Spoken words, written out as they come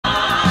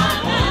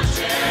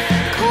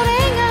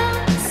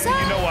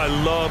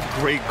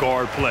great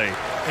guard play.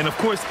 And, of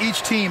course,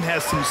 each team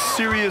has some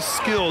serious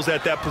skills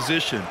at that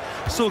position.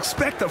 So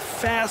expect a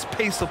fast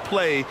pace of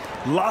play,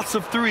 lots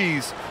of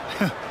threes.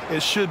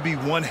 It should be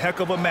one heck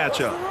of a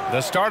matchup.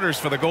 The starters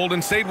for the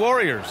Golden State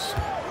Warriors.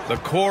 The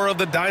core of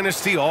the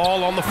dynasty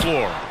all on the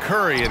floor.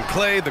 Curry and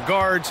Clay, the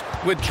guards,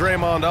 with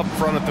Draymond up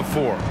front at the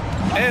 4.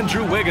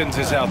 Andrew Wiggins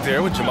is out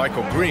there with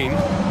JaMychal Green.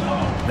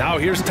 Now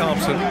here's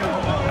Thompson.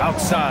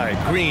 Outside,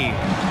 Green.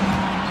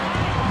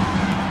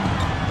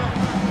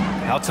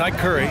 Outside,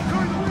 Curry.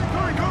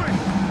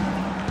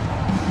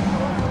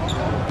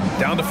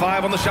 Down to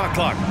 5 on the shot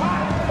clock.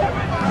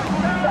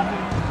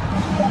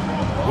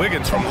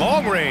 Wiggins from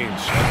long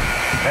range.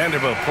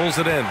 Vanderbilt pulls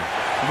it in.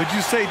 Would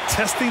you say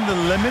testing the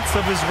limits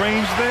of his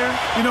range there?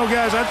 You know,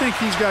 guys, I think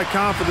he's got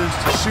confidence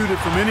to shoot it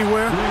from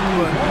anywhere,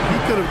 but he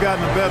could have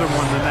gotten a better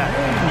one than that.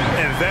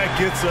 And that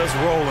gets us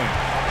rolling.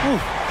 Whew.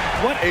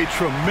 What a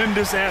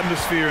tremendous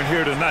atmosphere in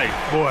here tonight.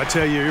 Boy, I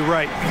tell you, you're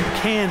right. You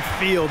can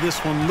feel this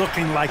one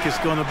looking like it's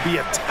going to be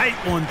a tight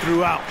one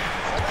throughout.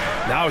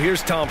 Now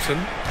here's Thompson.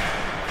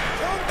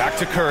 Back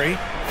to Curry.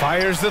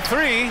 Fires the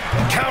 3.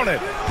 Count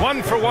it.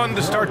 1 for 1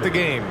 to start the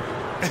game.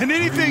 And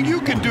anything you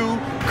can do,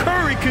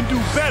 Curry can do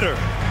better.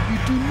 You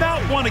do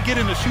not want to get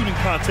in a shooting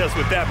contest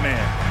with that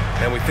man.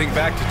 And we think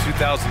back to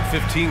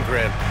 2015,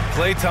 Grant.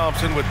 Klay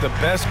Thompson with the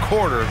best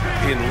quarter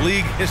in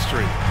league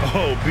history.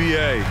 Oh,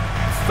 B.A.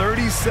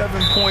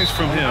 37 points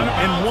from him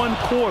in one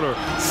quarter,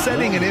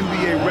 setting an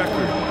NBA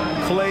record.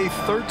 Klay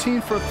 13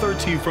 for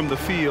 13 from the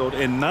field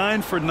and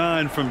 9 for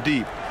 9 from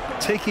deep,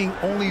 taking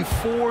only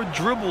 4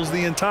 dribbles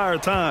the entire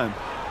time.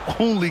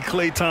 Only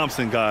Klay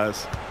Thompson,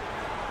 guys.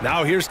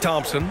 Now here's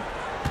Thompson.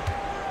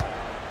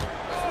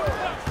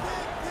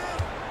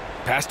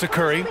 Pass to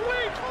Curry.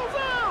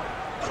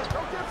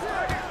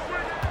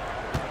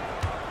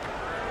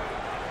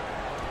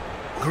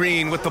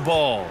 Green with the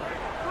ball.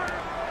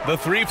 The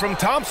 3 from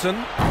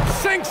Thompson.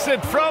 Sinks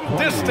it from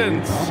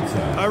distance.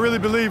 I really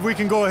believe we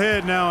can go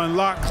ahead now and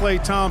lock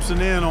Klay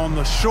Thompson in on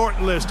the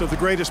short list of the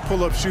greatest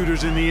pull-up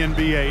shooters in the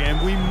NBA. And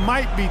we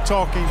might be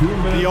talking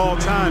the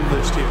all-time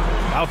list here.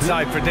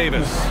 Outside for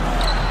Davis.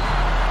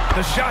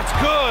 The shot's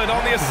good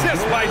on the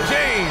assist by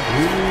James.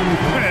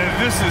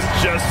 Man, this is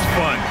just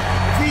fun.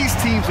 These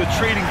teams are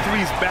trading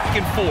threes back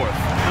and forth.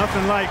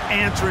 Nothing like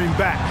answering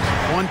back.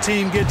 One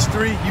team gets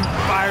 3, you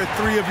fire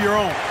 3 of your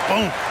own.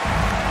 Boom.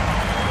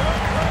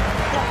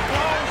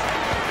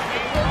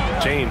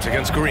 James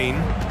against Green.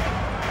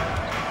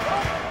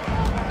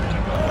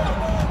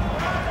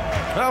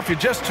 Well, if you're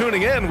just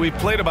tuning in, we've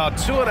played about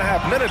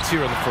 2.5 minutes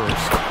here in the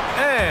first.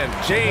 And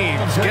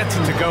James gets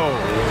it to go.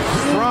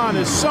 Bron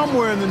is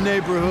somewhere in the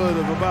neighborhood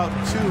of about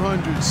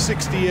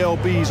 260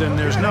 lbs, and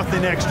there's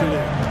nothing extra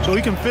there. So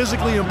he can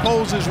physically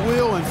impose his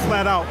will and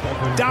flat out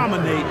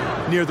dominate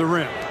near the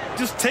rim.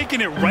 Just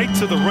taking it right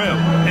to the rim,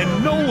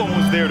 and no one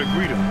was there to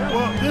greet him.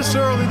 Well, this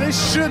early, they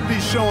should be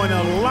showing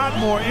a lot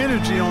more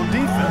energy on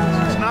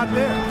defense. It's not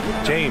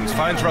there. James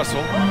finds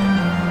Russell.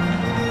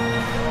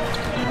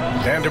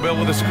 Vanderbilt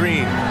with a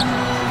screen.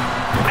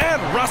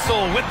 And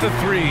Russell with the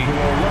 3.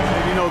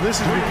 And you know, this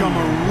has become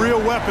a real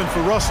weapon for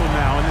Russell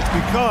now, and it's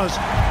because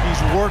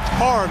he's worked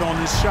hard on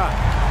this shot.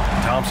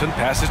 Thompson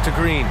passes to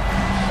Green.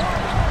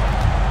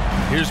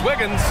 Here's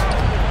Wiggins.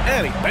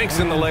 And he banks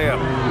in the layup.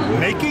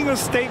 Making a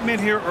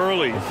statement here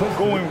early.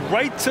 Going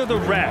right to the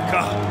rack.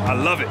 I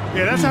love it.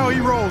 Yeah, that's how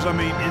he rolls. I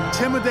mean,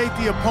 intimidate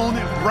the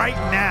opponent right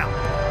now.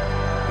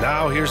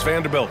 Now here's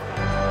Vanderbilt.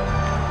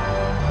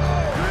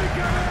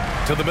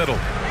 To the middle.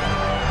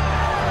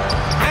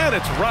 And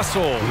it's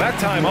Russell. That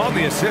time on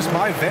the assist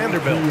by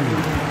Vanderbilt.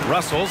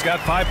 Russell's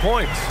got 5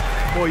 points.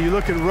 Boy, you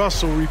look at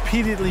Russell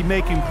repeatedly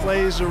making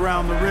plays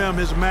around the rim.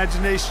 His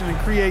imagination and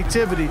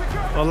creativity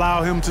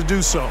allow him to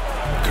do so.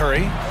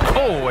 Curry.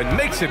 Oh, and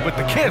makes it with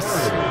the kiss.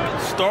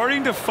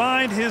 Starting to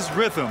find his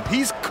rhythm.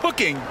 He's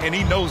cooking, and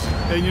he knows it.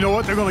 And you know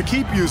what? They're going to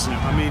keep using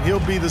him. I mean,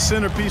 he'll be the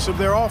centerpiece of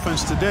their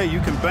offense today.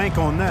 You can bank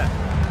on that.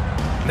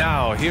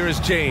 Now, here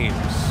is James.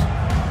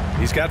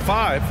 He's got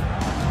 5.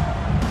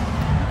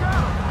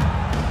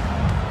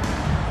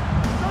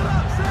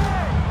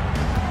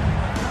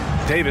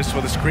 Davis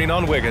with a screen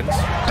on Wiggins.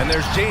 And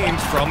there's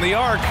James from the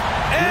arc.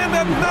 And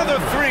another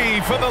 3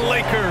 for the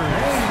Lakers.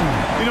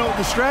 You know,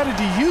 the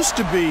strategy used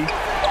to be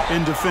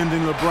in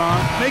defending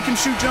LeBron, make him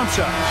shoot jump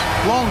shots,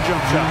 long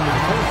jump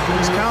shots.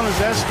 He's counters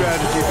that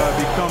strategy by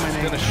becoming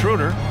Dennis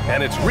Schroeder,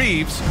 and it's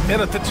Reeves in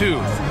at the 2.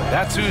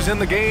 That's who's in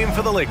the game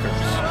for the Lakers.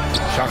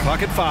 Shot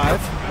clock at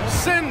 5.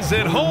 Sends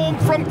it home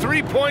from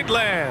 3-point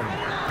land.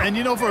 And,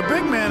 you know, for a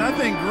big man, I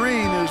think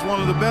Green is one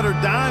of the better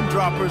dime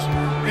droppers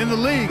in the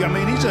league. I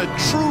mean, he's a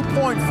true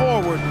point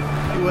forward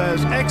who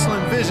has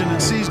excellent vision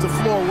and sees the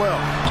floor well.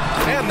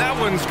 And that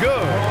one's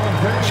good.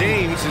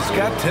 James has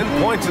got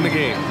 10 points in the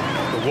game.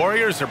 The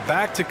Warriors are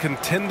back to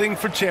contending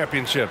for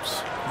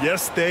championships.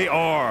 Yes, they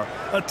are.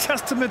 A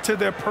testament to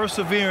their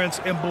perseverance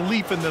and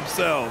belief in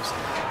themselves.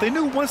 They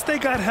knew once they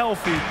got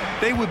healthy,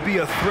 they would be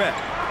a threat.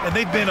 And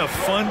they've been a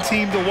fun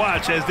team to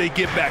watch as they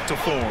get back to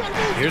form.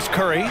 Here's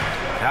Curry.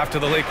 After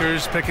the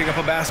Lakers picking up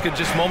a basket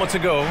just moments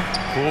ago.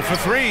 Poole for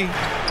three.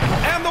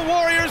 And the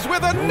Warriors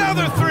with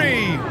another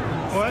three.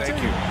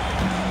 Thank you.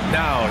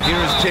 Now,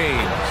 here's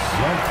James.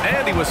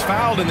 And he was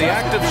fouled in the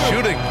act of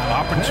shooting.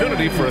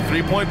 Opportunity for a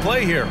three-point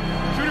play here.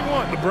 Shooting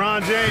one.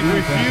 LeBron James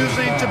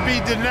refusing to be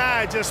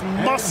denied, just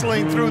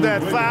muscling through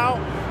that foul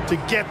to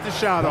get the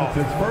shot off.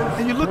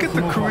 And you look at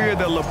the career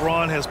that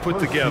LeBron has put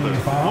together,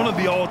 one of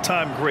the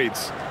all-time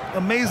greats.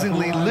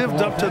 Amazingly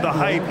lived up to the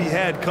hype he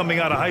had coming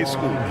out of high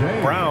school.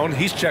 Brown,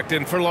 he's checked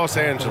in for Los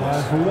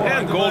Angeles.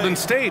 And Golden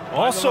State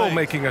also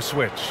making a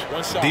switch.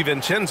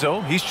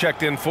 DiVincenzo, he's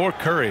checked in for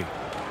Curry.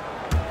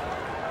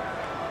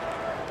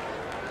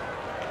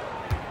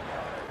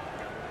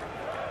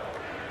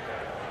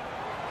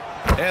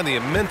 And the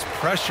immense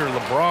pressure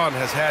LeBron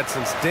has had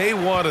since day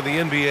one of the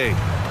NBA.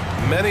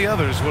 Many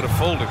others would have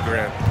folded,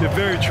 Grant. You're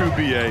very true,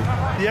 B.A.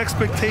 The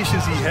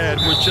expectations he had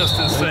were just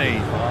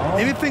insane.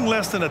 Anything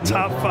less than a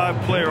top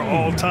 5 player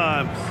all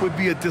time would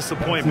be a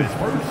disappointment.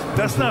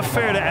 That's not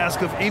fair to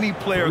ask of any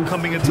player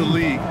coming into the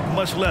league,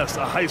 much less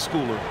a high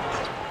schooler.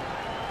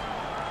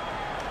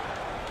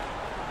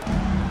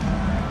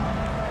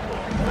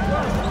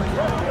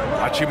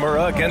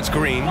 Hachimura against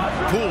Green.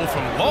 Poole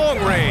from long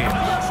range.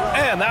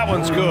 And that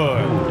one's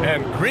good.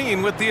 And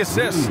Green with the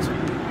assist.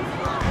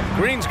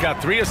 Green's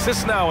got 3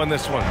 assists now in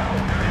this one.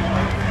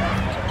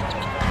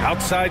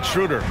 Outside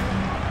Schroeder.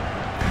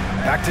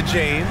 Back to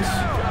James.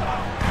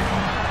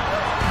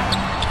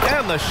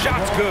 And the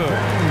shot's good.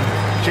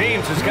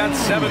 James has got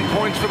 7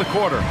 points for the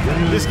quarter.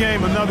 This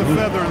game, another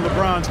feather in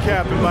LeBron's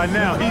cap, and by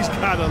now he's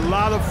got a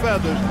lot of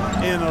feathers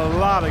in a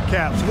lot of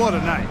caps. What a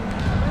night.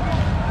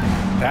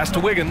 Pass to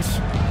Wiggins.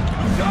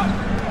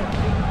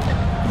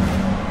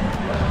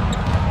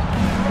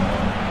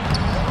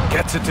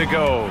 Gets it to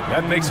go.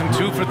 That makes him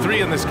 2 for 3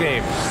 in this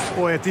game.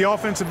 Boy, at the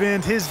offensive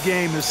end, his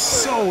game is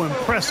so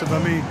impressive. I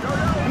mean,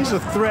 he's a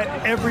threat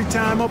every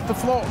time up the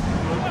floor.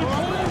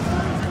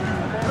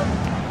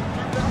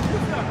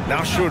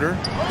 Now Schroeder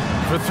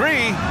for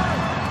 3.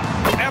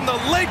 And the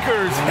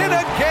Lakers hit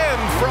again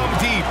from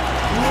deep.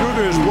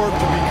 Schroeder has worked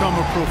to become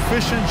a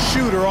proficient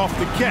shooter off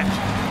the catch.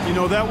 You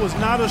know, that was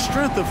not a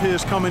strength of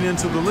his coming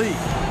into the league.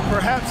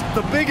 Perhaps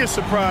the biggest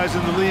surprise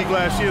in the league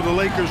last year, the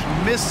Lakers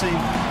missing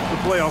the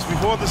playoffs.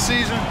 Before the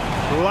season,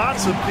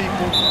 lots of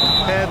people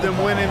had them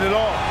winning it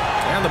all.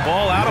 And the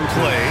ball out of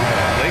play.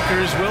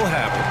 Lakers will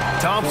have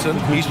it. Thompson,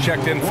 he's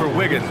checked in for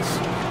Wiggins.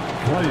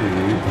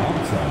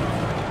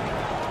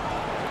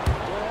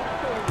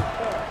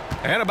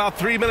 And about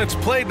 3 minutes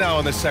played now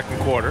in the second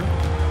quarter.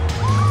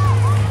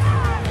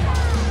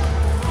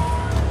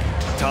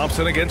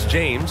 Thompson against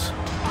James.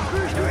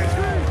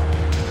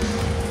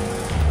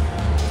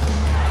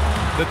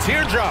 The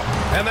teardrop,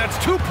 and that's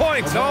 2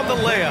 points on the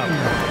layup.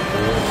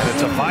 And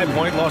it's a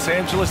 5-point Los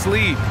Angeles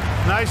lead.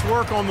 Nice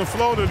work on the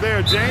floater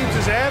there. James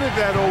has added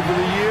that over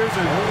the years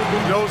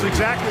and knows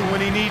exactly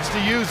when he needs to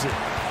use it.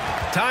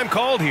 Time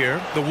called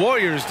here. The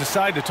Warriors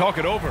decide to talk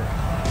it over.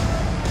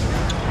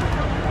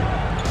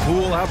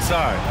 Poole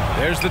outside.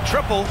 There's the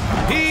triple.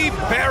 He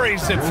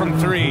buries it from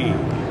 3.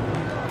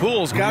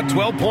 Poole's got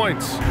 12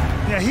 points.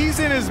 Yeah, he's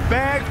in his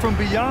bag from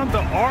beyond the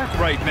arc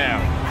right now.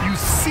 You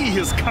see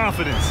his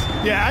confidence.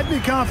 Yeah, I'd be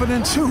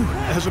confident too.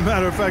 As a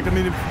matter of fact, I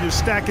mean, if you're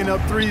stacking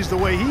up threes the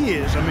way he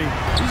is, I mean,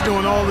 he's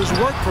doing all this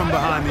work from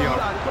behind the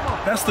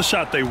arc. That's the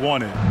shot they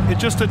wanted. It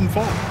just didn't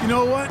fall. You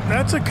know what?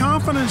 That's a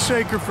confidence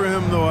shaker for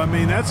him, though. I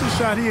mean, that's a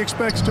shot he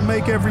expects to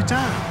make every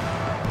time.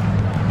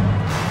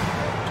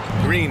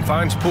 Green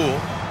finds Poole.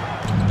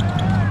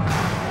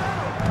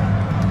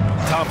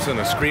 Thompson,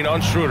 a screen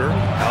on Schroeder.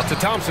 Out to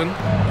Thompson.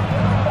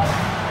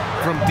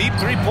 From deep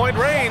three-point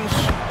range,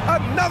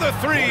 another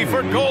 3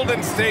 for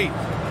Golden State.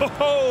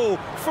 Oh,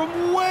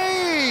 from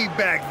way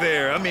back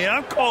there. I mean,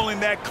 I'm calling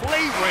that clay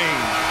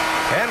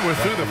range. And we're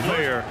through the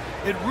player.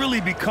 It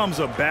really becomes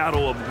a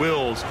battle of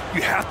wills.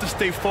 You have to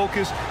stay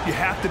focused. You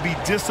have to be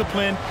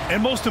disciplined.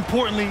 And most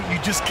importantly, you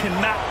just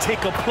cannot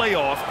take a play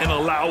off and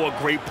allow a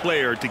great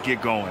player to get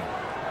going.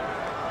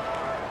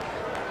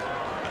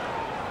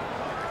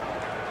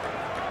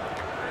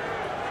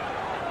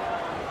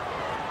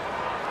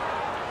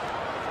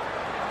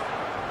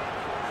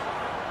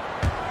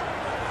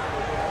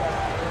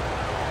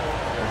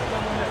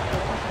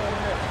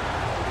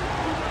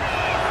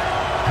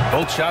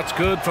 Both shots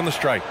good from the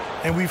stripe.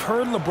 And we've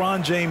heard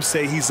LeBron James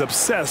say he's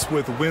obsessed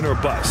with win or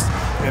bust.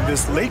 And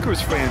this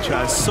Lakers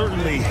franchise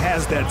certainly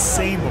has that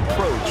same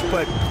approach.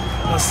 But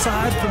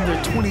aside from their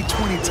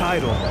 2020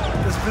 title,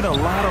 there's been a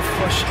lot of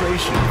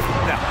frustration.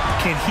 Now,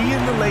 can he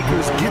and the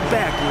Lakers get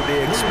back where they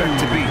expect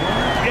to be?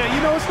 Yeah,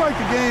 you know, it's like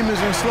the game is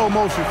in slow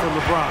motion for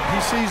LeBron.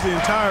 He sees the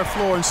entire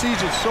floor and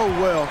sees it so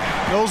well,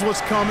 knows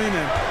what's coming,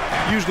 and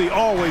usually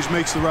always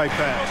makes the right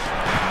pass.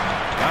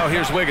 Now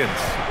here's Wiggins.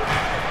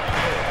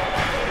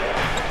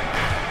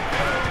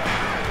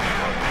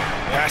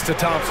 Pass to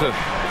Thompson.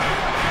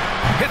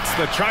 Hits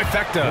the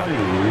trifecta.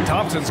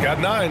 Thompson's got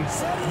 9.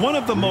 One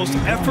of the most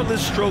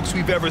effortless strokes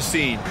we've ever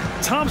seen.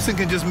 Thompson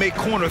can just make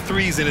corner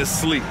threes in his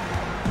sleep.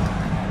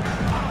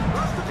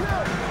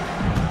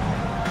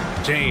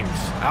 James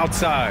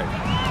outside.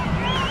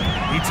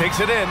 He takes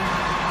it in.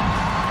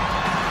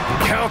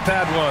 Count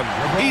that one.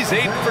 He's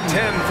 8 for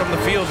 10 from the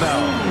field now.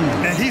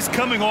 And he's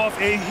coming off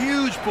a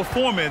huge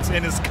performance,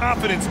 and his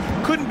confidence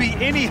couldn't be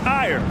any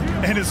higher.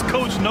 And his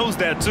coach knows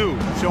that too.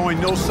 Showing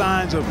no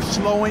signs of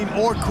slowing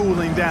or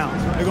cooling down.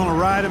 They're going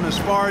to ride him as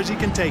far as he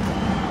can take him.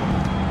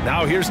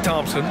 Now here's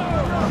Thompson.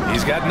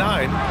 He's got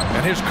 9.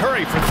 And here's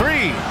Curry for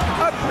 3.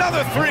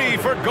 Another 3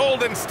 for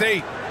Golden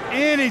State.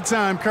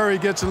 Anytime Curry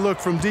gets a look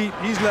from deep,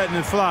 he's letting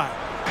it fly.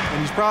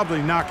 And he's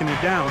probably knocking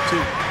it down,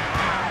 too.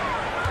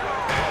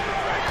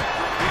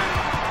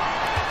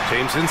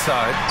 James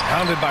inside,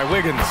 pounded by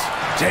Wiggins.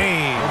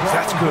 James,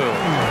 that's good.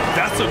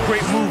 That's a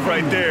great move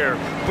right there.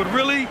 But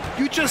really,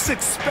 you just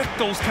expect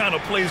those kind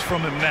of plays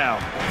from him now.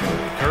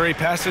 Curry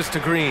passes to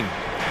Green.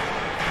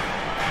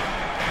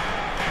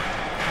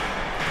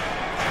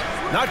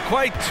 Not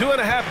quite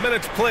 2.5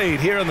 minutes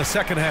played here in the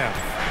second half.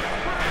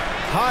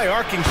 High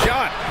arcing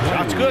shot.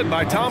 Shot's good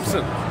by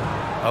Thompson.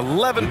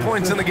 11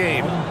 points in the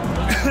game.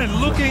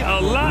 Looking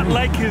a lot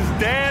like his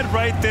dad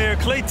right there.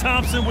 Klay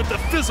Thompson with the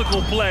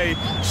physical play,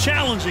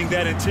 challenging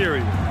that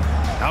interior.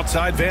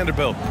 Outside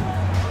Vanderbilt.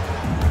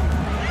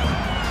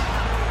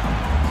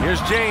 Here's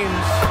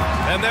James.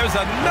 And there's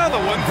another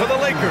one for the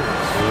Lakers.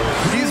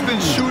 He's been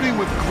shooting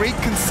with great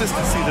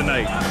consistency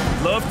tonight.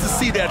 Love to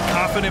see that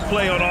confident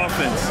play on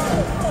offense.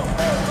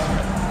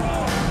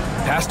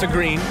 Pass to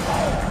Green.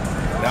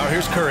 Now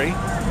here's Curry.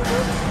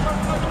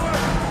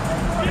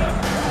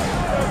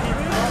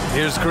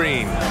 Here's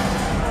Green.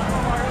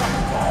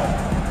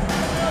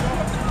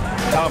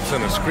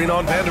 Thompson, a screen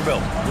on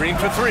Vanderbilt. Green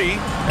for 3.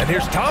 And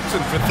here's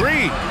Thompson for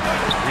 3.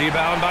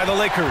 Rebound by the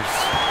Lakers.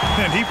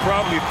 And he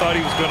probably thought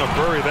he was going to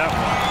bury that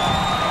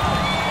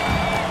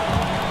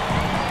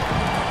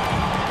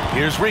one.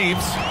 Here's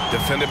Reeves,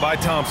 defended by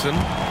Thompson.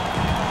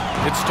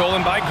 It's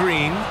stolen by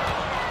Green.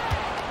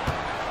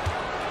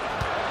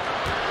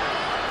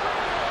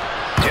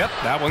 Yep,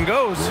 that one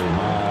goes.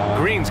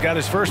 Green's got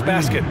his first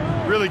basket.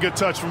 Really good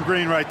touch from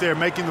Green right there,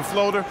 making the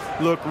floater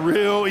look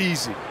real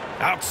easy.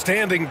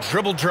 Outstanding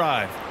dribble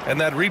drive.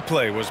 And that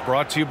replay was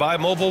brought to you by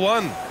Mobile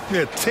One.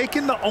 Yeah,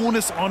 taking the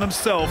onus on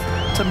himself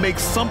to make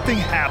something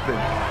happen.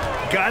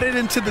 Got it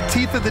into the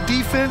teeth of the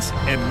defense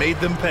and made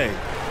them pay.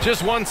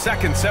 Just 1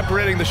 second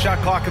separating the shot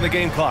clock and the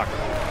game clock.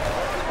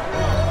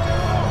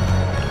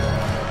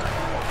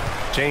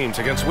 James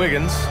against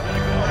Wiggins.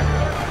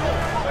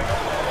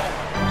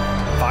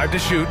 5 to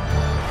shoot.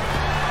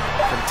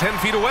 From 10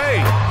 feet away.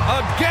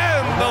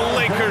 Again, the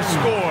Lakers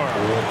score.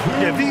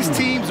 Yeah, these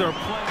teams are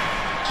playing.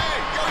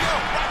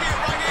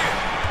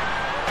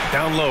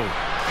 Down low.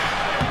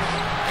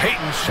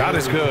 Payton's shot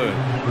is good.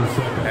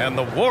 And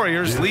the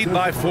Warriors lead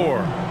by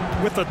 4.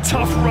 With a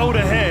tough road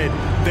ahead,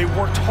 they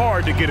worked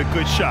hard to get a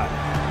good shot.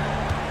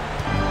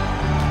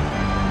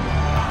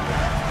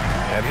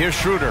 And here's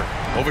Schroeder.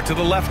 Over to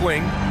the left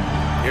wing.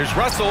 Here's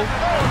Russell.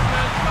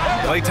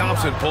 Klay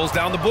Thompson pulls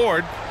down the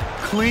board.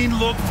 Clean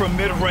look from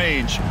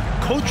mid-range.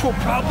 Coach will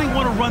probably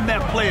want to run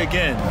that play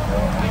again.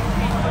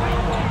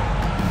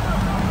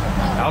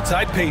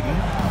 Outside Payton.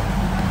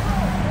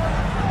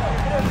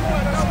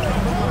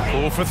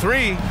 Pull for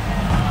 3.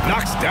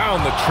 Knocks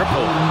down the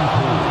triple.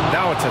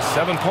 Now it's a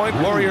 7-point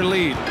Warrior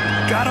lead.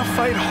 Gotta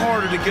fight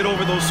harder to get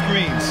over those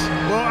screens.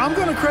 Well, I'm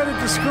going to credit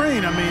the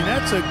screen. I mean,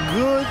 that's a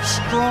good,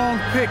 strong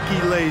pick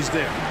he lays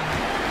there.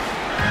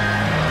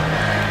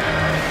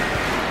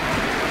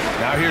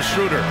 Now here's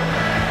Schroeder.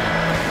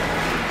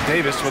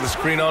 Davis with a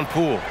screen on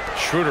Poole.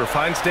 Schroeder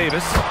finds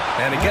Davis,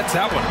 and he gets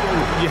that one.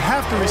 You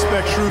have to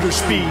respect Schroeder's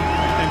speed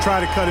and try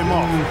to cut him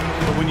off.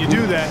 But when you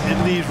do that, it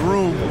leaves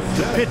room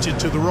to pitch it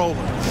to the roller.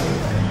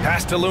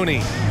 Pass to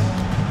Looney.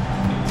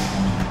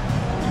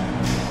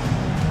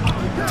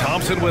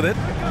 Thompson with it.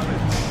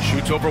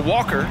 Shoots over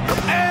Walker.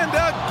 And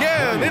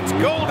again, it's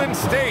Golden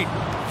State.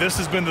 This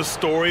has been the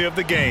story of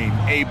the game.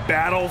 A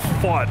battle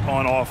fought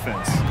on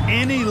offense.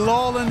 Any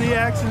lull in the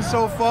action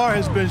so far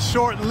has been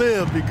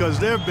short-lived because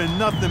there have been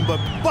nothing but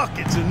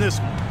buckets in this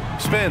one.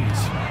 Spins.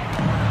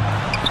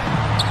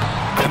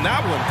 And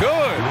that one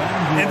good.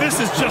 And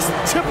this is just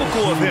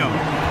typical of him.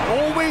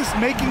 Always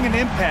making an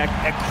impact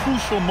at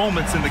crucial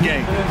moments in the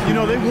game. You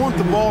know, they want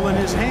the ball in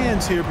his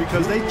hands here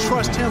because they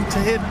trust him to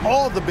hit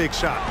all the big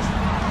shots.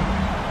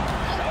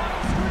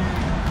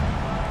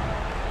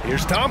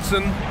 Here's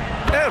Thompson.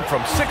 And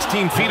from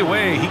 16 feet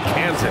away, he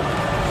cans it.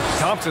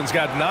 Thompson's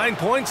got 9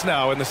 points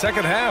now in the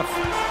second half.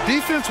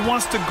 Defense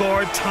wants to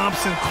guard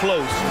Thompson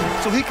close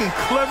so he can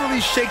cleverly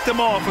shake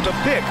them off with a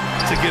pick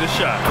to get a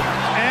shot.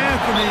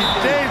 Anthony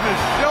Davis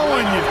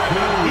showing you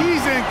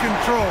he's in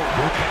control.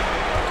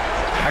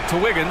 Back to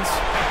Wiggins.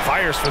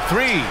 Fires for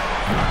 3.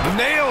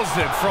 Nails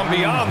it from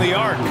beyond the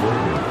arc.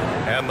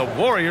 And the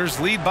Warriors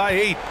lead by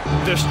 8.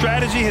 Their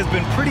strategy has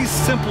been pretty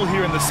simple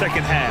here in the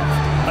second half.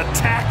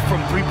 Attack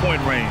from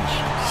three-point range.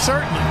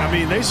 Certainly. I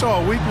mean, they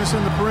saw a weakness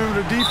in the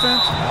perimeter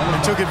defense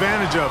and took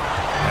advantage of it.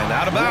 And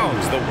out of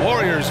bounds, the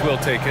Warriors will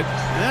take it.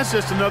 And that's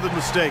just another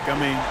mistake. I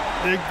mean,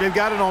 they've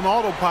got it on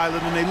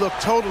autopilot, and they look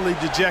totally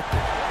dejected.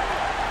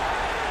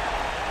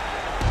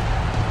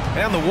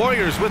 And the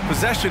Warriors with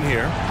possession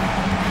here.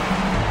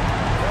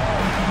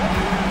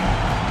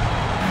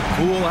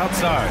 Poole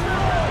outside.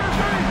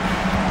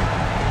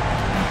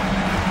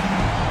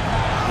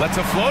 Lets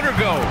a floater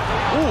go.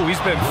 Ooh, he's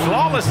been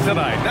flawless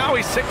tonight. Now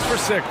he's 6 for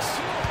 6.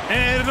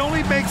 And it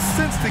only makes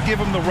sense to give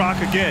him the rock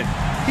again.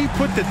 He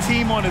put the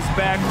team on his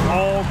back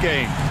all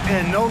game.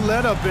 And no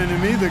let up in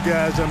him either,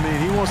 guys. I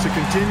mean, he wants to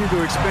continue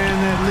to expand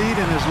that lead,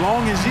 and as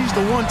long as he's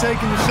the one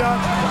taking the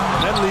shot,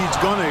 that lead's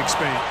going to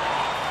expand.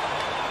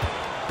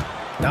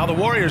 Now the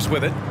Warriors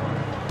with it.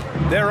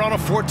 They're on a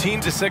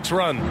 14-6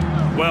 run.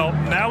 Well,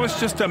 now it's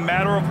just a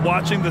matter of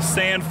watching the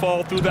sand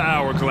fall through the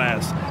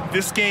hourglass.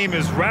 This game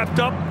is wrapped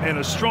up and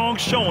a strong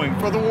showing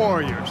for the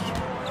Warriors.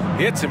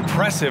 It's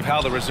impressive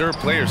how the reserve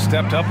players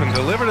stepped up and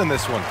delivered in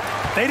this one.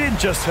 They didn't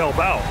just help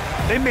out.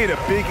 They made a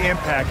big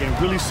impact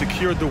and really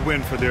secured the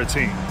win for their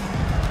team.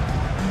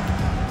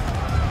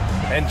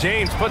 And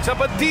James puts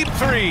up a deep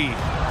three.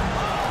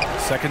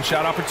 Second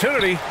shot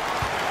opportunity.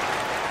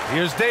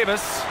 Here's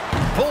Davis.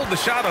 Pulled the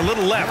shot a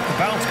little left. The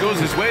bounce goes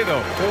his way,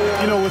 though.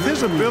 You know, with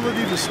his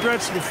ability to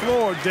stretch the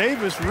floor,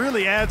 Davis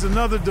really adds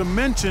another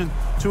dimension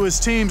to his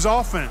team's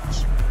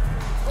offense.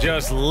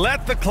 Just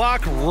let the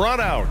clock run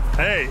out.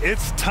 Hey,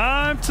 it's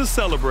time to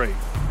celebrate.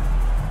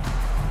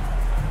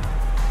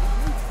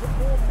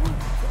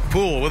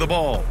 Poole with the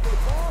ball.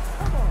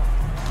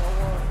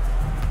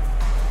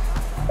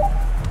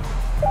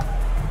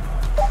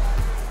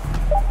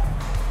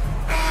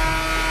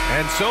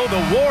 And so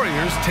the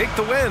Warriors take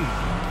the win.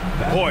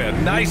 Boy, a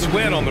nice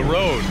win on the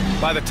road.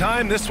 By the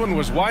time this one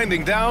was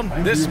winding down,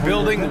 this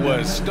building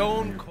was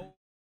stone cold.